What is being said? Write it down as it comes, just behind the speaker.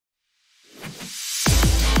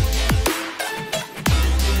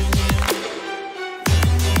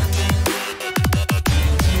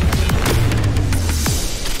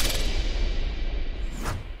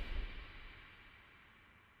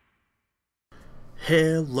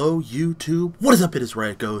Hello YouTube, what is up? It is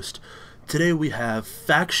Riot Ghost. Today we have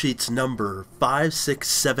fact sheets number 5, 6,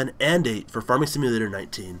 7, and 8 for Farming Simulator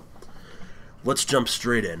 19. Let's jump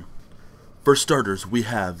straight in. For starters, we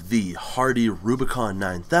have the Hardy Rubicon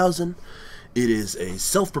 9000. It is a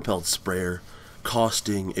self-propelled sprayer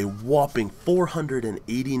costing a whopping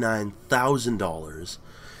 $489,000.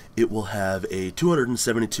 It will have a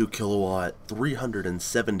 272 kilowatt,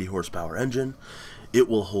 370 horsepower engine. It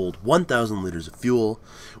will hold 1,000 liters of fuel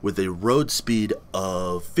with a road speed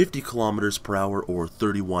of 50 kilometers per hour or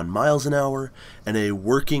 31 miles an hour and a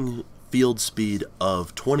working field speed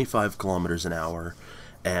of 25 kilometers an hour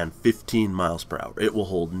and 15 miles per hour. It will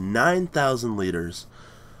hold 9,000 liters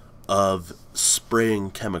of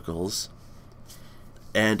spraying chemicals,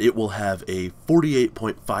 and it will have a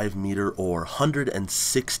 48.5 meter or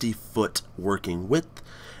 160 foot working width,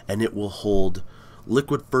 and it will hold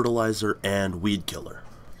liquid fertilizer and weed killer.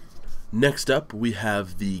 Next up, we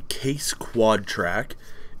have the Case Quad Track.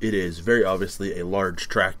 It is very obviously a large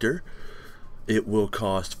tractor. It will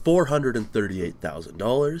cost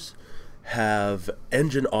 $438,000, have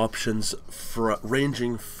engine options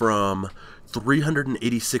ranging from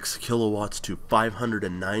 386 kilowatts to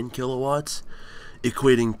 509 kilowatts,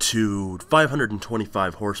 equating to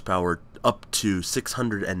 525 horsepower up to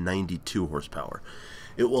 692 horsepower.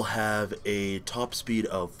 It will have a top speed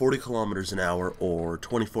of 40 kilometers an hour or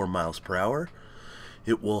 24 miles per hour.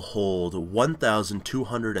 It will hold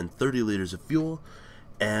 1,230 liters of fuel,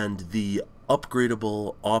 and the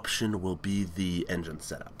upgradable option will be the engine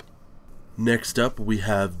setup. Next up, we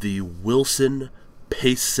have the Wilson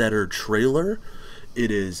Pace Setter trailer.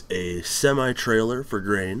 It is a semi-trailer for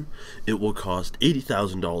grain. It will cost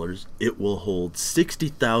 $80,000. It will hold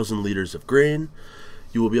 60,000 liters of grain.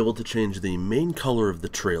 You will be able to change the main color of the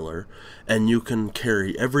trailer, and you can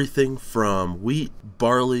carry everything from wheat,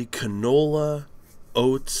 barley, canola,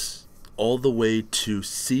 oats, all the way to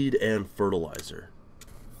seed and fertilizer.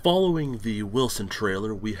 Following the Wilson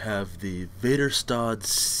trailer, we have the Vaderstad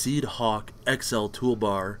Seedhawk XL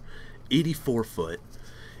toolbar, 84 foot.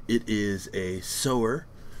 It is a sower.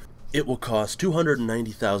 It will cost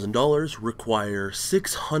 $290,000, require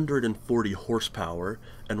 640 horsepower,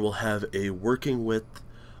 and will have a working width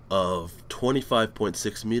of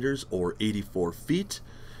 25.6 meters or 84 feet.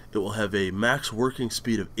 It will have a max working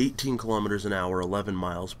speed of 18 kilometers an hour, 11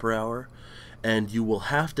 miles per hour, and you will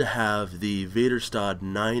have to have the Vaderstad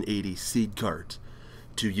 980 seed cart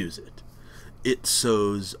to use it. It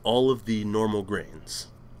sows all of the normal grains.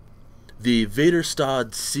 The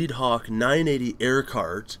Vaderstad Seedhawk 980 air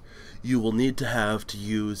cart you will need to have to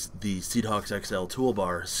use the Seedhawks XL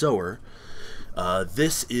toolbar sower.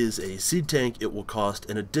 This is a seed tank. It will cost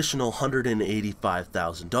an additional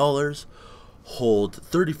 $185,000, hold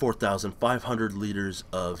 34,500 liters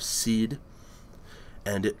of seed,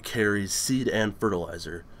 and it carries seed and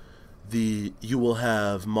fertilizer. You will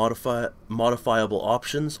have modifiable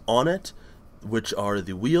options on it, which are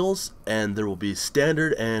the wheels, and there will be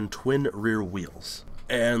standard and twin rear wheels.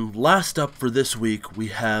 And last up for this week, we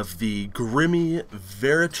have the Grimmy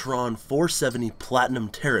Veritron 470 Platinum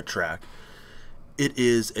TerraTrack. It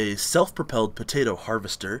is a self-propelled potato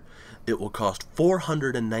harvester. It will cost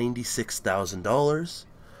 $496,000.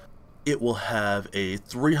 It will have a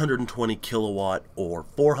 320 kilowatt or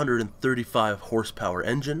 435 horsepower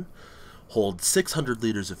engine, hold 600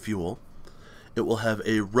 liters of fuel. It will have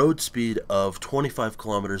a road speed of 25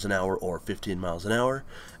 kilometers an hour or 15 miles an hour,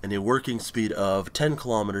 and a working speed of 10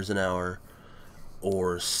 kilometers an hour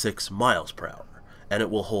or 6 miles per hour. And it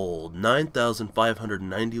will hold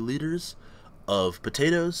 9,590 liters of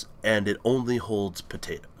potatoes, and it only holds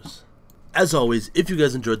potatoes. As always, if you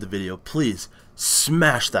guys enjoyed the video, please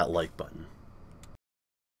smash that like button.